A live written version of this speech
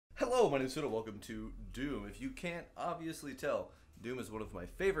Hello, my name is Huta. Welcome to Doom. If you can't obviously tell, Doom is one of my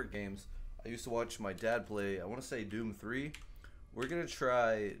favorite games. I used to watch my dad play, I want to say Doom 3. We're going to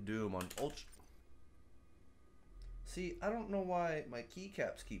try Doom on Ultra. See, I don't know why my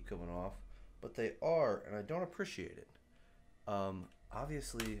keycaps keep coming off, but they are, and I don't appreciate it.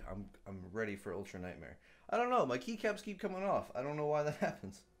 Obviously, I'm ready for Ultra Nightmare. I don't know, my keycaps keep coming off. I don't know why that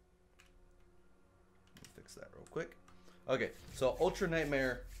happens. Let me fix that real quick. Okay, so Ultra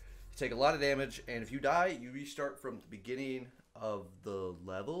Nightmare, you take a lot of damage, and if you die, you restart from the beginning of the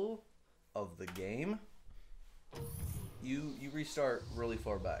level of the game. You restart really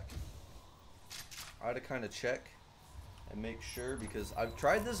far back. I had to kind of check and make sure, because I've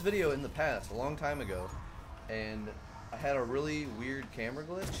tried this video in the past, a long time ago, and I had a really weird camera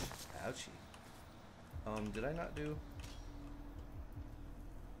glitch. Ouchie. Did I not do...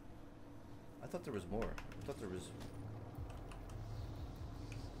 I thought there was more. I thought there was...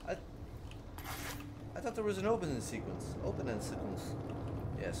 I thought there was an open-end sequence. Open-end sequence.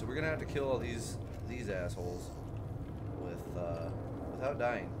 Yeah, so we're gonna have to kill all these assholes with without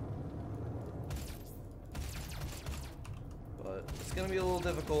dying. But it's gonna be a little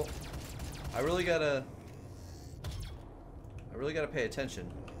difficult. I really gotta pay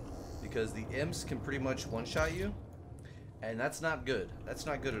attention, because the imps can pretty much one-shot you, and that's not good. That's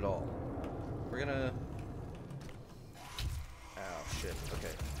not good at all. We're gonna... Ow, shit.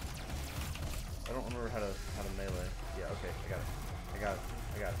 Okay. I don't remember how to melee. Yeah, okay, I got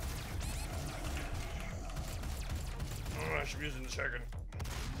it. Oh, I should be using the shotgun.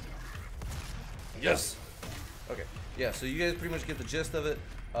 Yes! Okay, yeah, so you guys pretty much get the gist of it.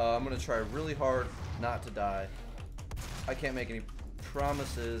 I'm gonna try really hard not to die. I can't make any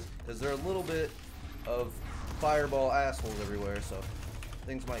promises, because there are a little bit of fireball assholes everywhere, so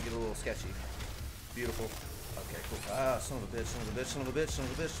things might get a little sketchy. Beautiful. Okay, cool. Ah, son of a bitch, son of a bitch, son of a bitch, son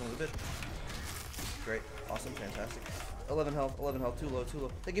of a bitch, son of a bitch. Great. Awesome. Fantastic. 11 health. 11 health. Too low. Too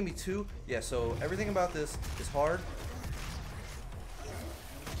low. They give me 2. Yeah, so everything about this is hard.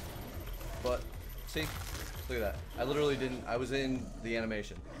 But, see? Look at that. I literally didn't... I was in the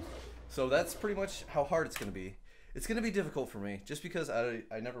animation. So that's pretty much how hard it's going to be. It's going to be difficult for me, just because I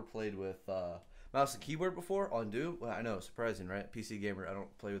never played with mouse and keyboard before on Doom. Well, I know. Surprising, right? PC gamer. I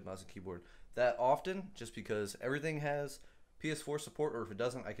don't play with mouse and keyboard that often, just because everything has PS4 support, or if it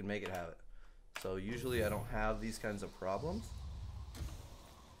doesn't, I can make it have it. So usually I don't have these kinds of problems.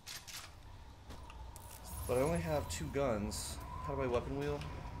 But I only have 2 guns. How do I weapon wheel?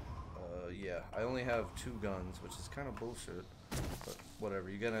 Yeah, I only have 2 guns, which is kind of bullshit. But whatever.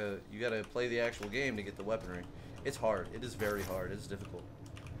 You gotta play the actual game to get the weaponry. It's hard. It is very hard. It's difficult.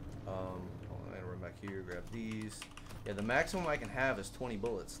 I'm gonna run back here, grab these. Yeah, the maximum I can have is 20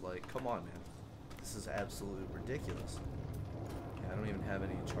 bullets. Like, come on, man. This is absolutely ridiculous. I don't even have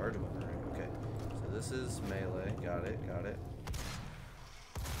any charge weaponry. Okay, so this is melee. Got it, got it.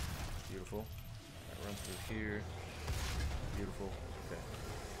 Beautiful. I run through here. Beautiful. Okay.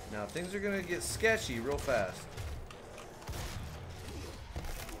 Now things are gonna get sketchy real fast.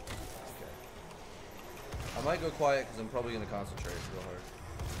 Okay. I might go quiet because I'm probably gonna concentrate real hard.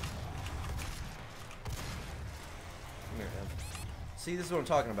 Come here, man. See, this is what I'm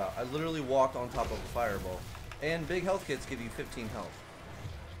talking about. I literally walked on top of a fireball. And big health kits give you 15 health.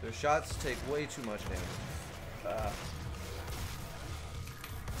 Their shots take way too much damage.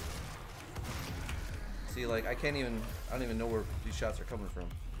 See, like, I don't even know where these shots are coming from.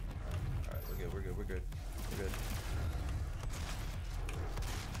 Alright, we're good.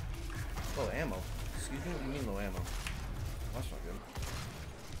 Oh, ammo. Excuse me, what do you mean low ammo? That's not good.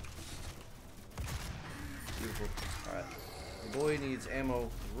 Beautiful. Alright. The boy needs ammo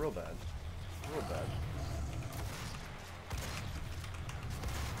real bad. Real bad.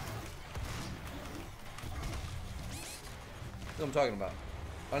 What I'm talking about.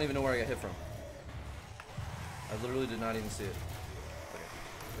 I don't even know where I got hit from. I literally did not even see it.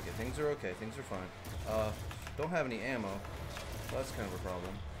 Okay, things are okay. Things are fine. Don't have any ammo. So that's kind of a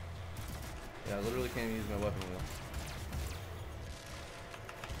problem. Yeah, I literally can't even use my weapon wheel.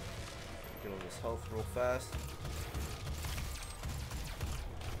 Get all this health real fast.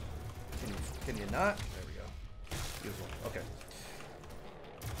 Can you not? There we go. Beautiful. Okay.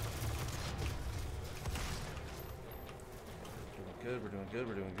 Good,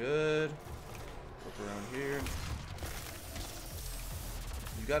 we're doing good. Look around here.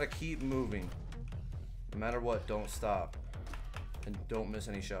 You gotta keep moving. No matter what, don't stop. And don't miss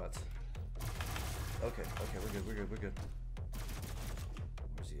any shots. Okay, we're good.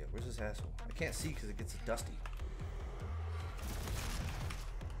 Where's he at? Where's this asshole? I can't see because it gets dusty.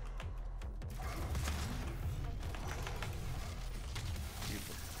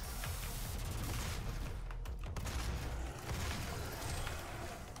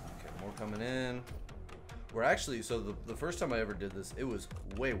 coming in. We're actually, so the first time I ever did this, it was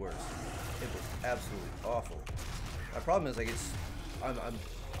way worse. It was absolutely awful. My problem is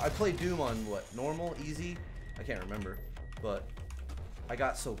I play Doom on what, normal, easy? I can't remember, but I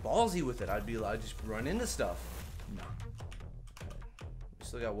got so ballsy with it. I'd just run into stuff. No. Okay. We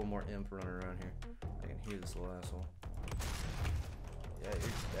still got one more imp running around here. I can hear this little asshole. Yeah, you're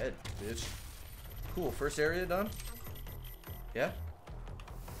dead, bitch. Cool, first area done? Yeah?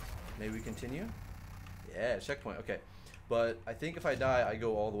 Maybe we continue? Yeah, checkpoint, okay. But I think if I die, I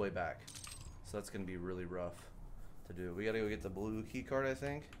go all the way back. So that's gonna be really rough to do. We gotta go get the blue key card, I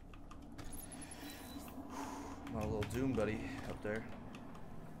think. My little Doom buddy up there.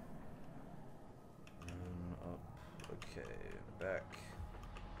 And up, okay, back.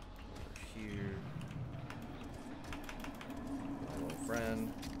 Over here. My little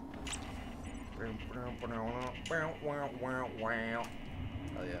friend.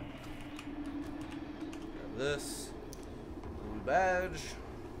 Oh yeah. Grab this. Blue badge.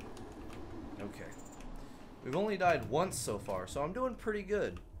 Okay. We've only died once so far, so I'm doing pretty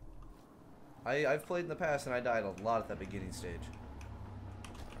good. I've played in the past and I died a lot at that beginning stage.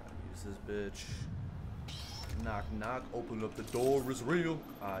 Alright, use this bitch. Knock knock. Open up the door, it's real.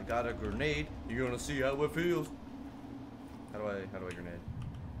 I got a grenade. You're gonna see how it feels. How do I grenade?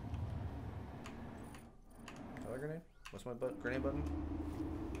 How do I grenade? What's my grenade button?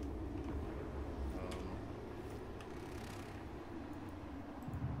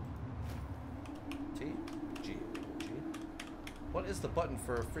 T? G. G? What is the button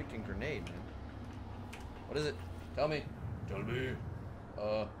for a freaking grenade, man? What is it? Tell me. Tell me.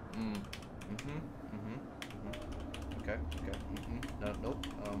 Okay, okay. No, nope.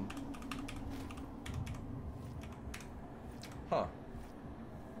 Huh.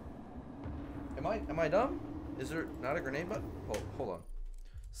 Am I dumb? Is there not a grenade button? Hold on.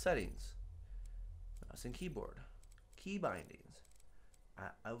 Settings. Mouse and keyboard. Key bindings.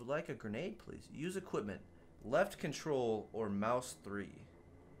 I would like a grenade, please. Use equipment. Left control or mouse 3.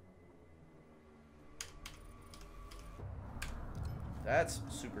 That's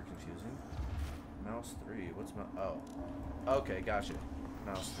super confusing. Mouse 3. What's my... Oh. Okay, gotcha.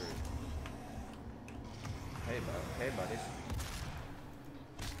 Mouse 3. Hey, buddies.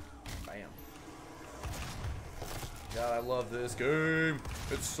 Bam. God, I love this game.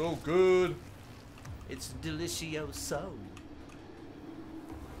 It's so good. It's delicioso.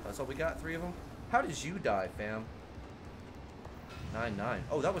 That's all we got? 3 of them? How did you die, fam? 9-9.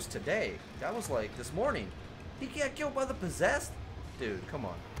 Oh, that was today. That was like this morning. He got killed by the possessed? Dude, come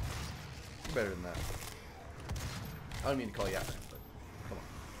on. You're better than that. I don't mean to call you out, man, but come on.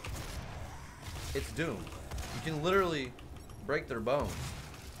 It's Doom. You can literally break their bones.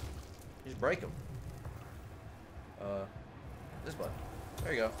 You just break them. This button.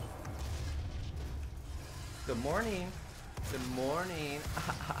 There you go. Good morning. Good morning.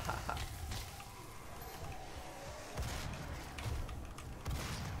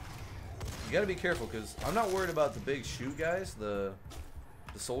 You gotta be careful, because I'm not worried about the big shoot guys, the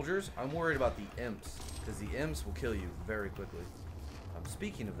soldiers. I'm worried about the imps, because the imps will kill you very quickly.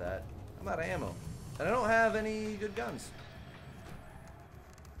 Speaking of that, I'm out of ammo, and I don't have any good guns.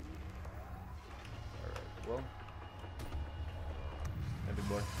 Alright, well. Hey, big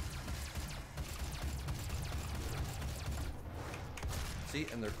boy. See,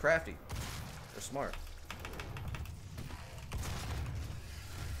 and they're crafty. They're smart.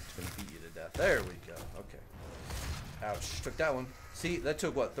 It's gonna beat you to death. There we go. Okay. Ouch. Took that one. See, that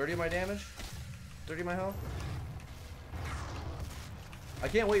took what? 30 of my damage? 30 of my health? I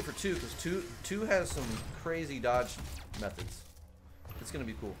can't wait for 2, because 2 has some crazy dodge methods. It's gonna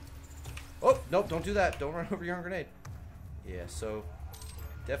be cool. Oh, nope, don't do that. Don't run over your own grenade. Yeah, so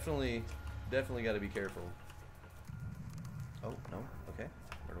definitely gotta be careful. Oh, no. Okay.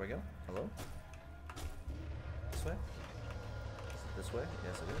 Where do I go? Hello? This way? Is it this way?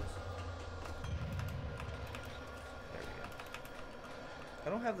 Yes, it is. There we go. I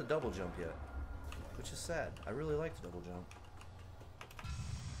don't have the double jump yet, which is sad. I really like the double jump.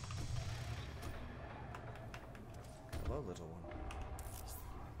 Hello, little one.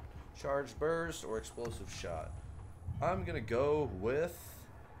 Charge burst or explosive shot? I'm gonna go with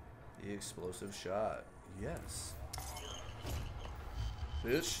the explosive shot. Yes.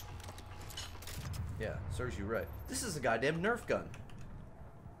 Bitch. Yeah, serves you right. This is a goddamn Nerf gun.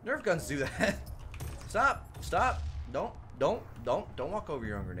 Nerf guns do that. Stop. Stop. Don't walk over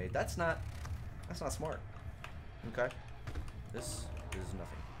your own grenade. That's not smart. Okay. This is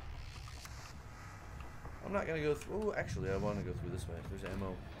nothing. I'm not gonna go through. Oh, actually, I want to go through this way. There's ammo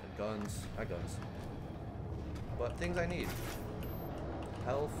and guns. Not guns, but things I need.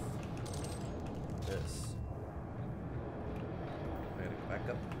 Health. this? I gotta go back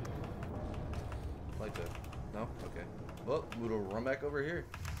up. I'd like to. No? Okay. Well, we'll run back over here.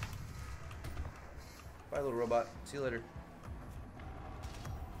 Bye, little robot. See you later.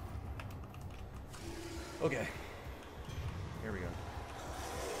 Okay. Here we go.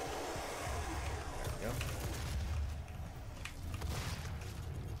 There we go.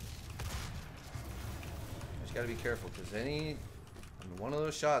 I just gotta be careful because one of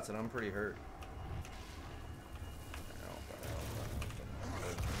those shots and I'm pretty hurt.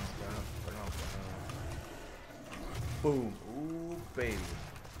 Boom. Ooh, baby.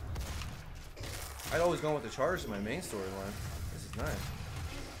 I'd always gone with the charge in my main storyline. This is nice.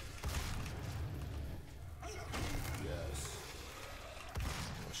 Yes.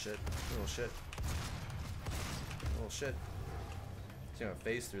 Little shit. Little shit. Little shit. See my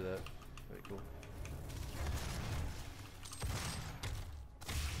face through that. Very cool.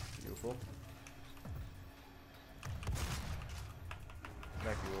 Beautiful.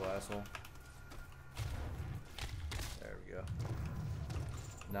 Back, you little asshole. There we go.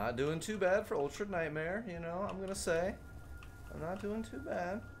 Not doing too bad for Ultra Nightmare, you know, I'm gonna say. I'm not doing too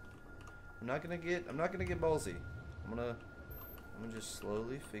bad. I'm not gonna get ballsy. I'm gonna just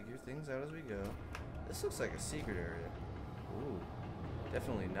slowly figure things out as we go. This looks like a secret area. Ooh.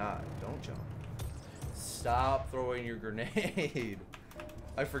 Definitely not. Don't jump. Stop throwing your grenade.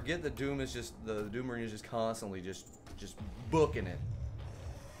 I forget that Doom is just the Doom Marine is just constantly just booking it.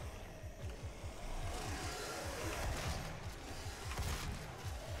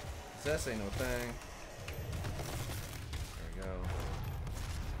 This ain't no thing. There we go.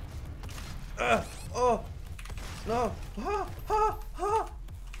 Oh! No! Ha! Ha! Ha!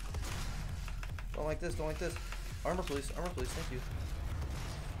 Don't like this, don't like this. Armor please, thank you.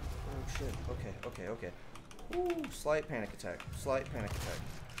 Oh shit. Okay, okay, okay. Ooh, slight panic attack. Slight panic attack.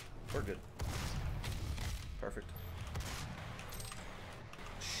 We're good. Perfect.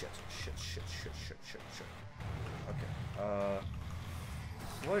 Shit, shit, shit, shit, shit, shit, shit. Okay.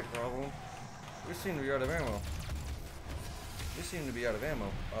 Slight problem. We seem to be out of ammo. We seem to be out of ammo.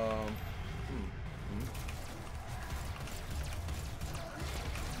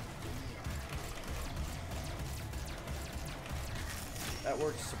 That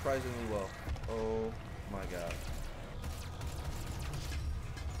works surprisingly well. Oh my god.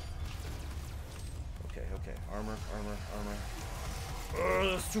 Okay, okay. Armor, armor, armor. Oh,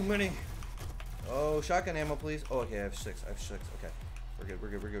 there's too many. Oh, shotgun ammo, please. Oh, okay, I have 6. Okay. We're good, we're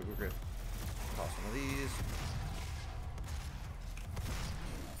good, we're good, we're good. Toss one of these.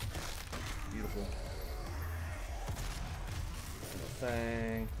 Beautiful.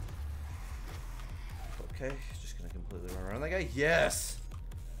 Thing. Okay, just gonna completely run around that guy. Yes!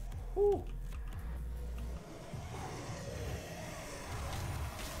 Woo!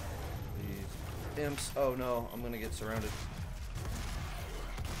 These imps. Oh no, I'm gonna get surrounded.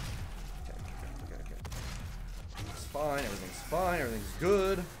 It's fine, everything's fine, everything's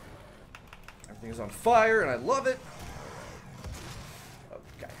good. Everything's on fire and I love it.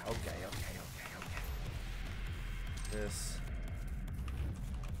 Okay, okay. This.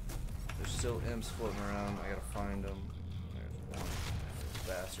 There's still imps floating around. I gotta find them. There's one.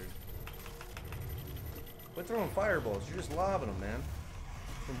 Bastard. Quit throwing fireballs. You're just lobbing them, man.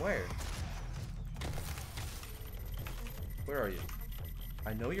 From where? Where are you?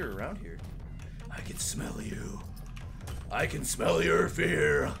 I know you're around here. I can smell you. I can smell your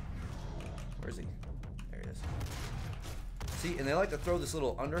fear. Where is he? There he is. See, and they like to throw this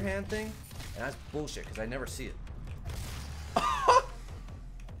little underhand thing, and that's bullshit because I never see it. That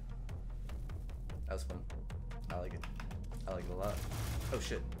was fun. I like it. I like it a lot. Oh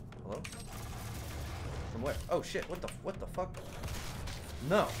shit. Hello? From where? Oh shit. What the fuck?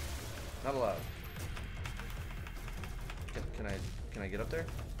 No. Not allowed. Can I get up there?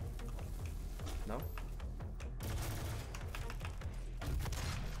 No?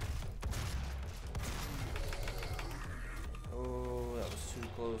 Oh, that was too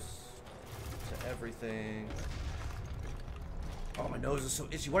close to everything. Oh, my nose is so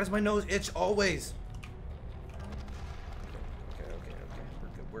itchy. Why does my nose itch always? Okay.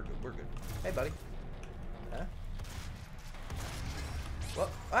 We're good. Hey, buddy. Huh? Well,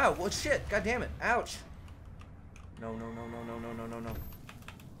 ow, well, shit. God damn it. Ouch. No.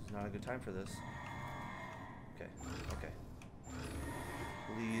 It's not a good time for this. Okay.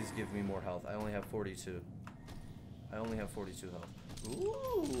 Please give me more health. I only have 42. I only have 42 health.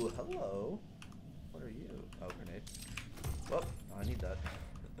 Ooh, hello. What are you? Oh, grenade. Well, I need that.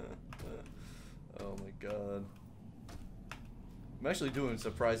 Oh my god. I'm actually doing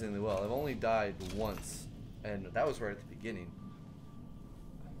surprisingly well. I've only died once, and that was right at the beginning.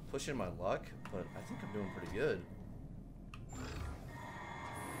 pushing my luck, but I think I'm doing pretty good.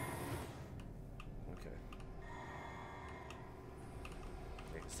 Okay.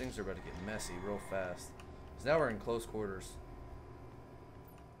 Yeah, 'cause things are about to get messy real fast. Because now we're in close quarters.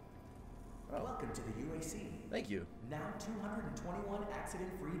 Oh. Welcome to the UAC. Thank you. Now 221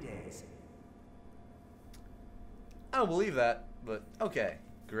 accident-free days. I don't believe that, but okay.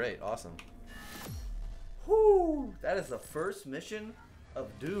 Great. Awesome. Whoo! That is the first mission of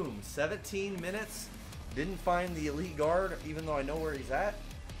Doom. 17 minutes. Didn't find the elite guard, even though I know where he's at.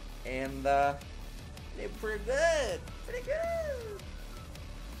 And, they're pretty good. Pretty good.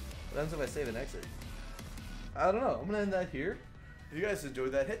 What happens if I save and exit? I don't know. I'm going to end that here. If you guys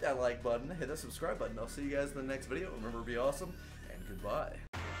enjoyed that, hit that like button, hit that subscribe button. I'll see you guys in the next video. Remember, be awesome, and goodbye.